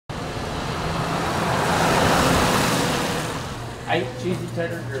cheesy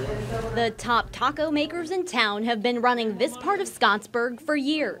cheddar gravy. The top taco makers in town have been running this part of Scottsburg for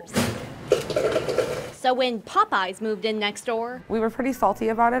years. So when Popeyes moved in next door, we were pretty salty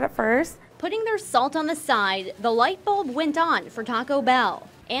about it at first. Putting their salt on the side, the light bulb went on for Taco Bell.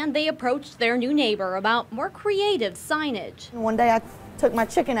 And they approached their new neighbor about more creative signage. One day I took my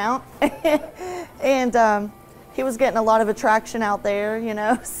chicken out and he was getting a lot of attraction out there, you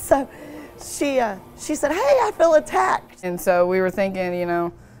know, so she said, "Hey, I feel attacked." And so we were thinking, you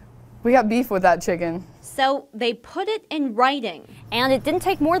know, we got beef with that chicken. So they put it in writing. And it didn't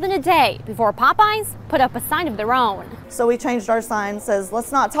take more than a day before Popeyes put up a sign of their own. So we changed our sign, says,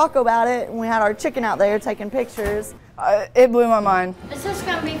 "Let's not talk about it," and we had our chicken out there taking pictures. It blew my mind. This is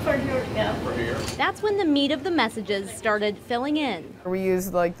going to be for here to go. For here. That's when the meat of the messages started filling in. We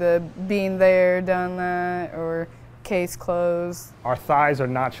used like the been there, done that, or case closed. Our thighs are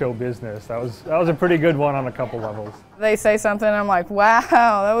not show business. That was a pretty good one on a couple levels. They say something, I'm like, wow,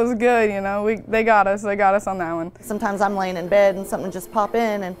 that was good, you know, they got us on that one. Sometimes I'm laying in bed and something just pop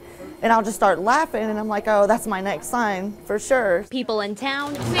in and I'll just start laughing and I'm like, oh, that's my next sign for sure. People in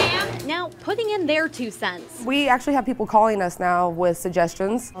town now putting in their 2 cents. We actually have people calling us now with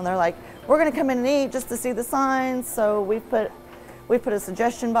suggestions. And they're like, we're gonna come in and eat just to see the signs, so we put a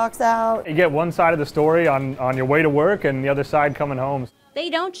suggestion box out. You get one side of the story on your way to work and the other side coming home. They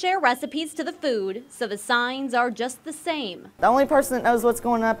don't share recipes to the food, so the signs are just the same. The only person that knows what's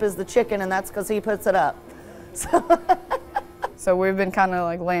going up is the chicken, and that's because he puts it up. So we've been kind of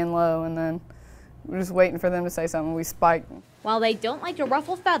like laying low, and then we're just waiting for them to say something. We spiked. While they don't like to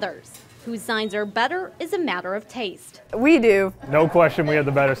ruffle feathers, whose signs are better is a matter of taste. We do. No question we have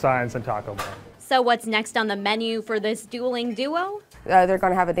the better signs than Taco Bell. So what's next on the menu for this dueling duo? They're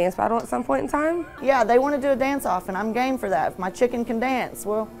going to have a dance battle at some point in time. Yeah, they want to do a dance-off, and I'm game for that. If my chicken can dance,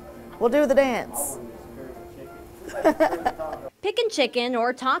 we'll do the dance. Pickin' chicken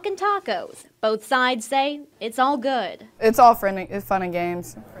or talkin' tacos. Both sides say it's all good. It's all fun and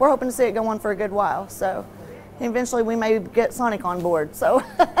games. We're hoping to see it go on for a good while, so eventually we may get Sonic on board. So.